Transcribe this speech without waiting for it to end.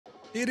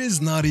It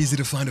is not easy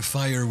to find a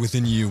fire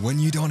within you when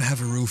you don't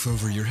have a roof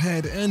over your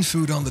head and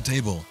food on the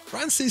table.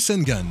 Francis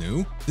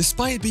Ngannou,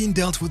 despite being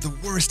dealt with the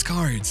worst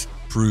cards,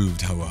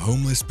 proved how a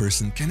homeless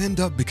person can end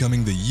up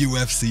becoming the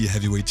UFC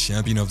heavyweight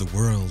champion of the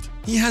world.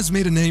 He has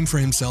made a name for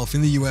himself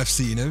in the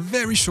UFC in a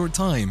very short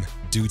time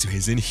due to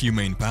his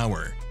inhumane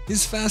power,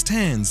 his fast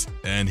hands,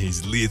 and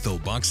his lethal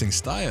boxing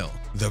style.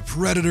 The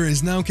Predator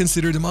is now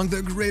considered among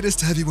the greatest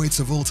heavyweights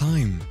of all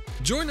time.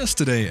 Join us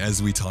today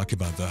as we talk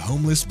about the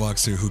homeless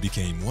boxer who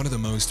became one of the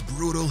most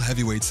brutal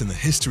heavyweights in the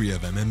history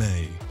of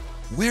MMA.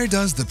 Where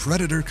does the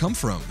Predator come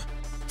from?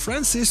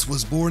 Francis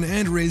was born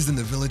and raised in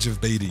the village of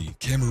Beatty,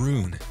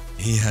 Cameroon.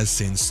 He has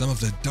seen some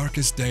of the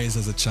darkest days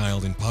as a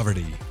child in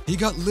poverty. He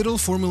got little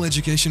formal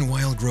education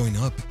while growing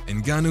up.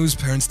 Ngannou's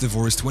parents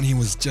divorced when he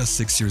was just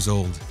 6 years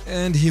old,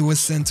 and he was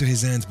sent to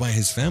his aunt by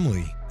his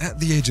family. At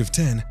the age of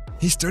 10,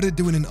 he started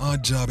doing an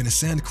odd job in a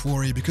sand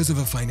quarry because of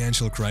a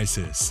financial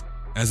crisis.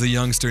 As a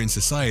youngster in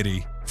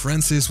society,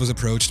 Francis was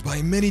approached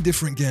by many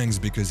different gangs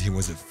because he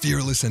was a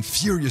fearless and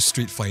furious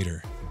street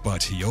fighter.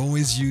 But he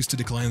always used to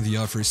decline the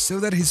offers so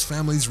that his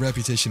family's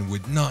reputation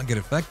would not get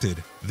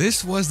affected.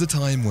 This was the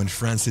time when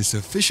Francis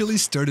officially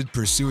started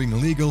pursuing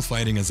legal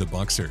fighting as a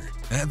boxer.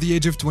 At the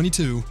age of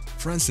 22,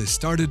 Francis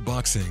started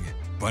boxing,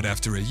 but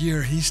after a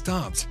year he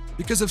stopped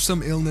because of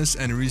some illness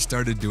and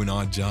restarted doing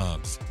odd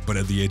jobs. But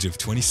at the age of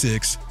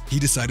 26, he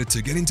decided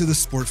to get into the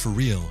sport for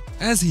real,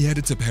 as he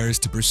headed to Paris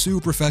to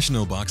pursue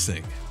professional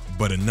boxing.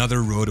 But another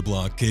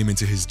roadblock came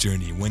into his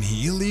journey when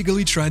he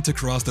illegally tried to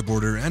cross the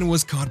border and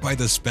was caught by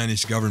the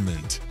Spanish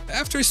government.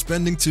 After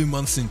spending 2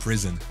 months in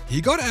prison,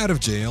 he got out of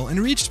jail and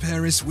reached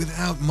Paris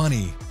without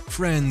money,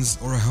 friends,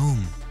 or a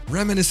home.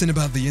 Reminiscent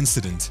about the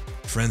incident,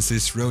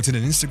 Francis wrote in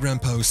an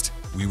Instagram post,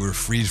 "We were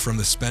freed from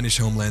the Spanish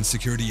Homeland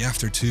Security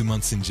after 2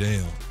 months in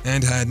jail,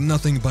 and had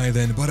nothing by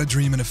then but a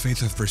dream and a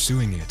faith of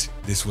pursuing it.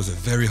 This was a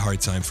very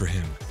hard time for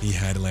him. He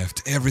had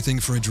left everything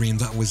for a dream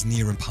that was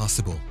near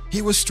impossible.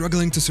 He was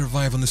struggling to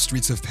survive on the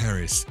streets of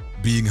Paris,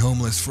 being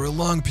homeless for a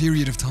long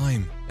period of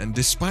time, and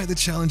despite the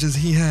challenges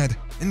he had,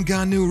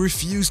 Ngannou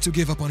refused to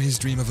give up on his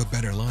dream of a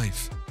better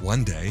life.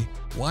 One day,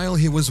 while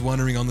he was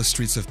wandering on the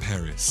streets of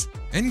Paris,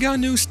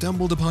 Ngannou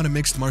stumbled upon a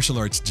mixed martial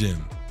arts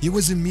gym. He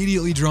was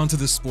immediately drawn to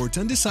the sport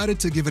and decided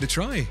to give it a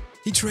try.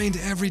 He trained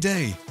every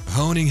day,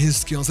 honing his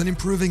skills and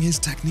improving his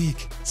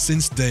technique.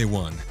 Since day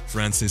one,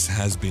 Francis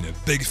has been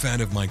a big fan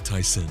of Mike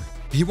Tyson.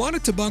 He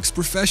wanted to box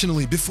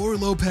professionally before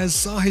Lopez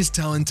saw his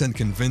talent and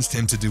convinced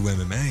him to do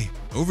MMA.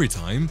 Over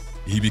time,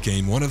 he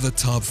became one of the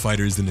top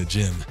fighters in the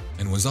gym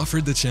and was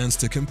offered the chance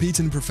to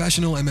compete in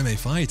professional MMA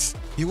fights.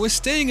 He was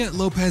staying at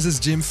Lopez's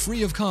gym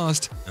free of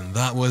cost, and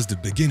that was the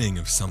beginning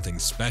of something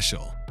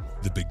special.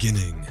 The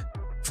beginning.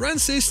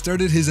 Francis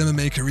started his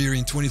MMA career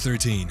in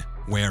 2013,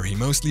 where he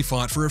mostly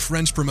fought for a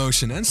French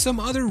promotion and some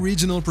other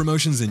regional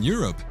promotions in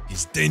Europe.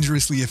 His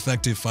dangerously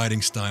effective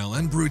fighting style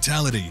and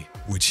brutality,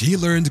 which he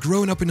learned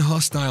growing up in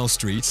hostile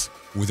streets,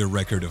 with a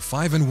record of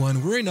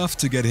 5-1, were enough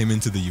to get him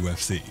into the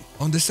UFC.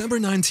 On December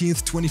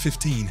 19th,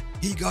 2015,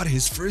 he got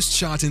his first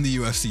shot in the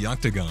UFC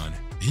octagon.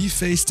 He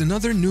faced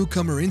another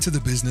newcomer into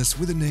the business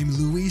with the name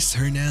Luis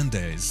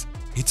Hernandez.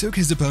 He took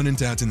his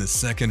opponent out in the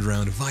second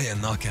round via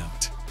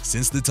knockout.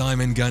 Since the time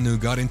Ngannou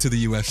got into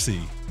the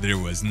UFC, there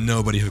was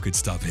nobody who could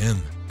stop him.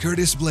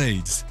 Curtis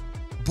Blades,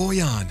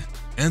 Boyan,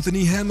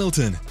 Anthony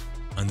Hamilton,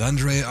 and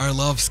Andrei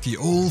Arlovsky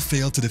all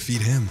failed to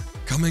defeat him.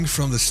 Coming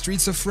from the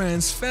streets of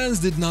France, fans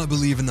did not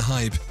believe in the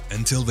hype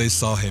until they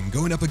saw him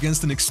going up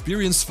against an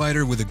experienced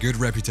fighter with a good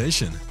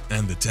reputation.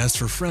 And the test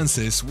for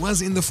Francis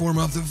was in the form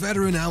of the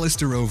veteran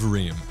Alistair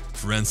Overeem.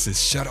 Francis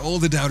shut all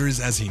the doubters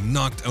as he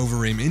knocked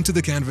Overeem into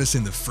the canvas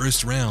in the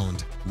first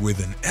round with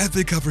an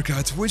epic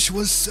uppercut, which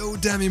was so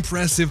damn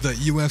impressive that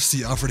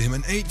UFC offered him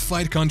an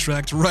 8-fight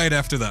contract right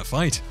after that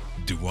fight.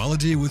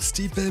 Duology with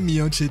Stipe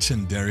Miocic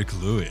and Derrick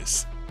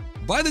Lewis.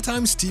 By the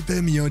time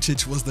Stipe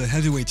Miocic was the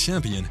heavyweight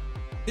champion,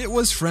 it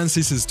was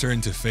Francis's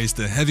turn to face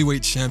the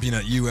heavyweight champion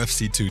at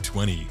UFC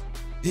 220.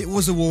 It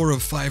was a war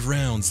of 5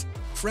 rounds.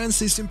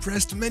 Francis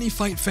impressed many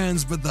fight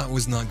fans, but that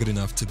was not good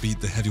enough to beat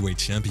the heavyweight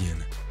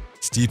champion.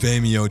 Stipe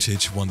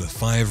Miocic won the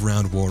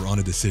 5-round war on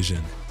a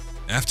decision.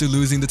 After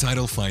losing the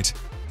title fight,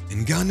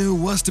 Ngannou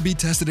was to be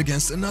tested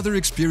against another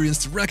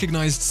experienced,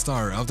 recognized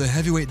star of the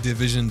heavyweight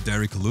division,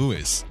 Derrick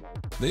Lewis.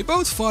 They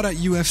both fought at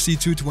UFC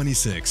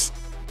 226,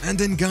 and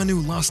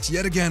Ngannou lost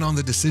yet again on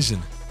the decision.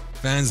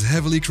 Fans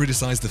heavily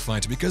criticized the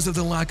fight because of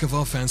the lack of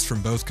offense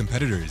from both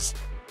competitors.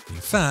 In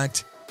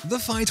fact, the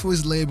fight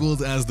was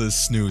labeled as the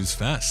snooze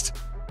fest.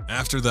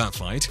 After that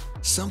fight,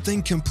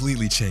 something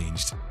completely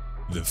changed.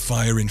 The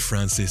fire in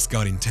Francis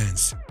got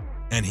intense,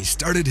 and he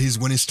started his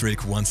winning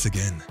streak once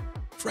again.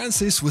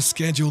 Francis was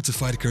scheduled to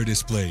fight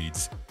Curtis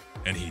Blades,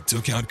 and he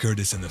took out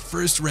Curtis in the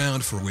first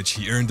round, for which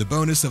he earned the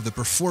bonus of the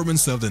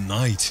performance of the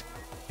night.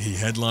 He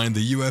headlined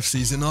the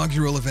UFC's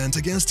inaugural event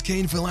against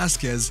Cain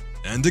Velasquez,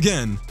 and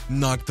again,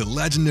 knocked the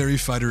legendary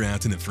fighter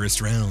out in the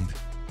first round.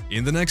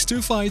 In the next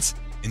 2 fights,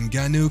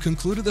 Ngannou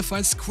concluded the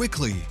fights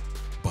quickly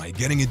by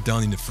getting it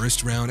done in the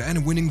first round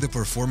and winning the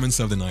performance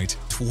of the night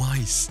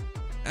twice.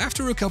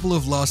 After a couple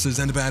of losses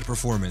and a bad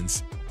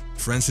performance,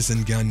 Francis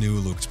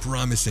Ngannou looked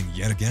promising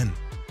yet again.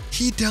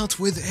 He dealt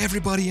with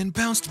everybody and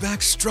bounced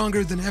back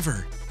stronger than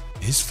ever.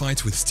 His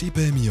fight with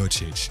Stipe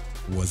Miocic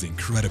was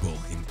incredible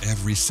in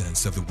every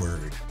sense of the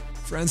word.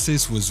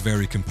 Francis was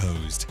very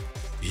composed.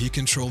 He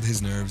controlled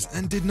his nerves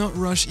and did not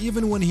rush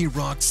even when he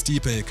rocked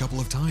Stipe a couple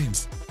of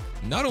times.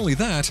 Not only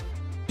that,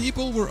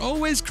 people were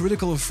always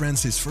critical of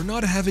Francis for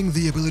not having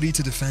the ability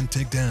to defend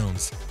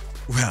takedowns.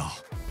 Well,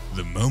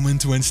 the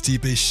moment when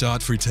Stipe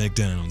shot for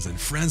takedowns and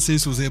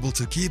Francis was able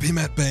to keep him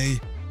at bay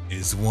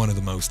is one of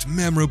the most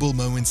memorable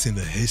moments in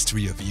the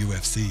history of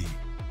UFC.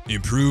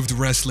 Improved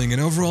wrestling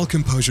and overall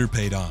composure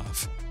paid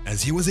off,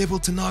 as he was able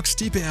to knock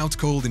Stipe out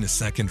cold in a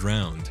second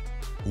round,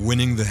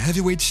 winning the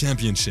heavyweight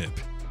championship.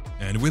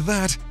 And with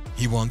that,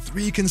 he won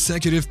 3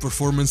 consecutive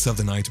Performance of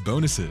the Night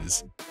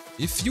bonuses.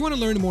 If you want to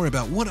learn more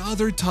about what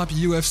other top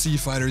UFC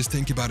fighters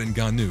think about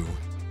Ngannou,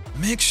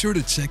 make sure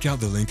to check out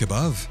the link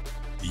above.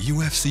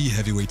 UFC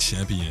heavyweight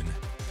champion.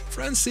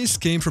 Francis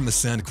came from a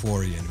sand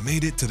quarry and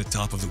made it to the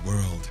top of the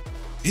world.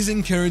 His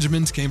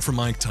encouragement came from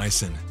Mike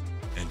Tyson,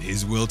 and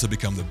his will to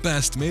become the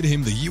best made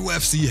him the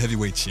UFC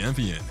heavyweight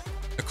champion.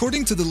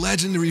 According to the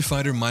legendary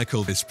fighter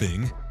Michael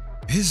Bisping,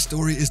 his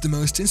story is the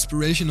most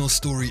inspirational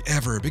story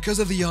ever because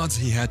of the odds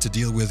he had to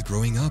deal with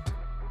growing up.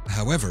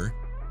 However,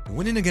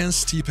 winning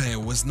against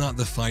Stipe was not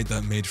the fight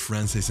that made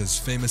Francis as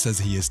famous as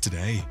he is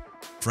today.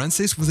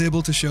 Francis was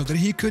able to show that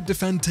he could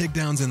defend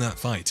takedowns in that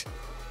fight.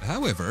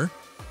 However,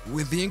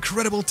 with the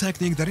incredible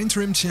technique that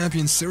interim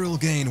champion Ciryl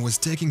Gane was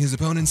taking his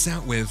opponents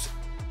out with,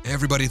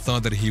 everybody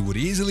thought that he would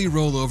easily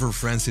roll over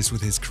Francis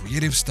with his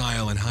creative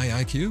style and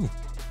high IQ.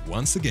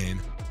 Once again,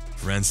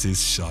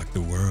 Francis shocked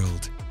the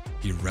world.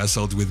 He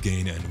wrestled with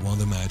Gane and won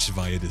the match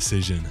via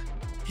decision.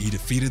 He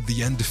defeated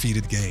the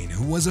undefeated Gane,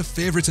 who was a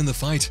favorite in the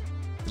fight.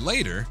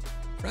 Later,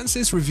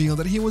 Francis revealed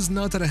that he was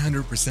not at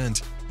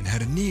 100% and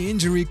had a knee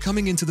injury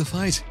coming into the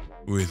fight.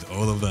 With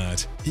all of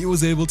that, he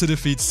was able to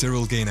defeat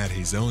Ciryl Gane at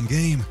his own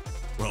game.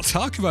 Well,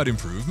 talk about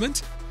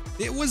improvement!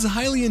 It was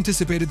highly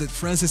anticipated that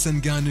Francis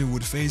Ngannou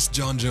would face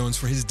Jon Jones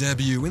for his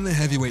debut in the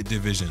heavyweight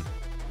division.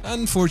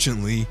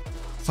 Unfortunately,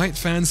 fight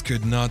fans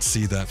could not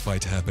see that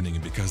fight happening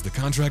because the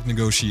contract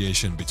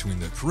negotiation between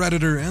the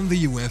Predator and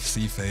the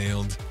UFC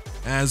failed,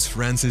 as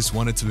Francis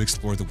wanted to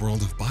explore the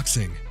world of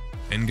boxing.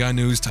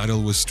 Ngannou's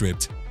title was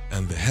stripped,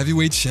 and the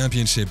heavyweight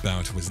championship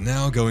bout was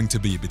now going to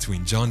be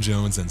between Jon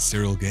Jones and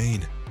Ciryl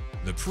Gane.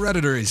 The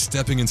Predator is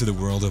stepping into the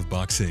world of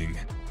boxing.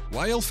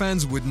 While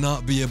fans would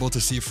not be able to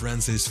see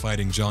Francis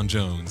fighting Jon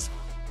Jones,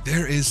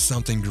 there is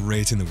something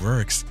great in the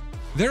works.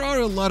 There are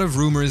a lot of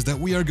rumors that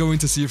we are going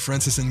to see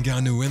Francis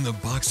Ngannou in the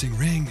boxing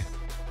ring.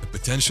 A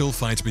potential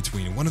fight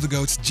between one of the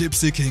GOATs,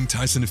 Gypsy King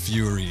Tyson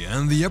Fury,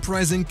 and the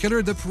uprising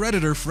killer the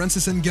Predator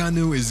Francis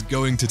Ngannou is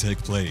going to take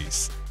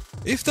place.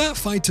 If that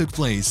fight took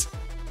place,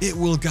 it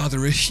will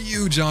gather a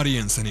huge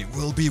audience and it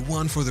will be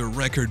one for the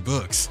record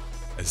books,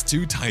 as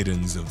 2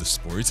 titans of the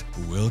sport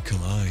will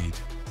collide.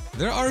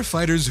 There are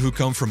fighters who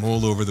come from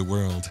all over the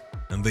world,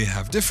 and they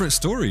have different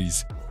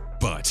stories.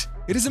 But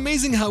it is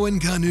amazing how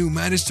Ngannou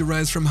managed to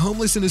rise from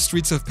homeless in the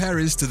streets of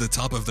Paris to the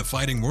top of the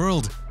fighting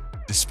world.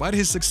 Despite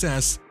his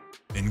success,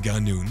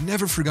 Ngannou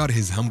never forgot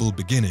his humble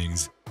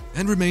beginnings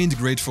and remained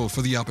grateful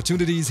for the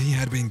opportunities he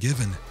had been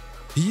given.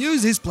 He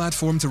used his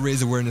platform to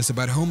raise awareness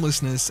about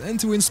homelessness and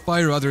to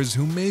inspire others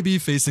who may be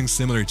facing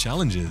similar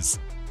challenges.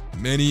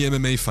 Many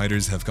MMA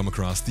fighters have come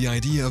across the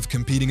idea of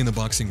competing in the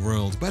boxing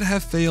world but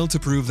have failed to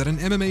prove that an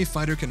MMA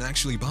fighter can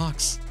actually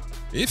box.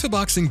 If a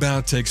boxing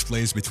bout takes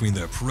place between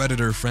the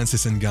Predator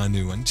Francis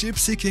Ngannou and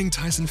Gypsy King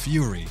Tyson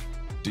Fury,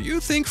 do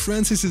you think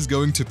Francis is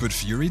going to put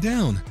Fury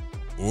down?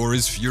 Or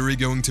is Fury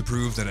going to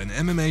prove that an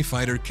MMA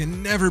fighter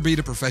can never beat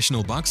a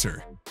professional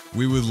boxer?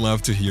 We would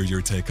love to hear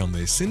your take on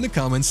this in the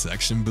comments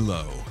section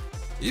below.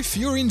 If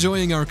you're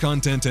enjoying our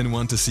content and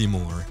want to see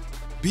more,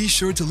 be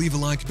sure to leave a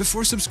like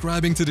before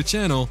subscribing to the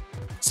channel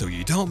so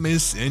you don't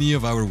miss any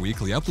of our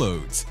weekly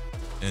uploads.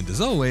 And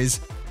as always,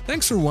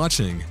 thanks for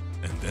watching,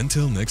 and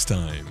until next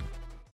time.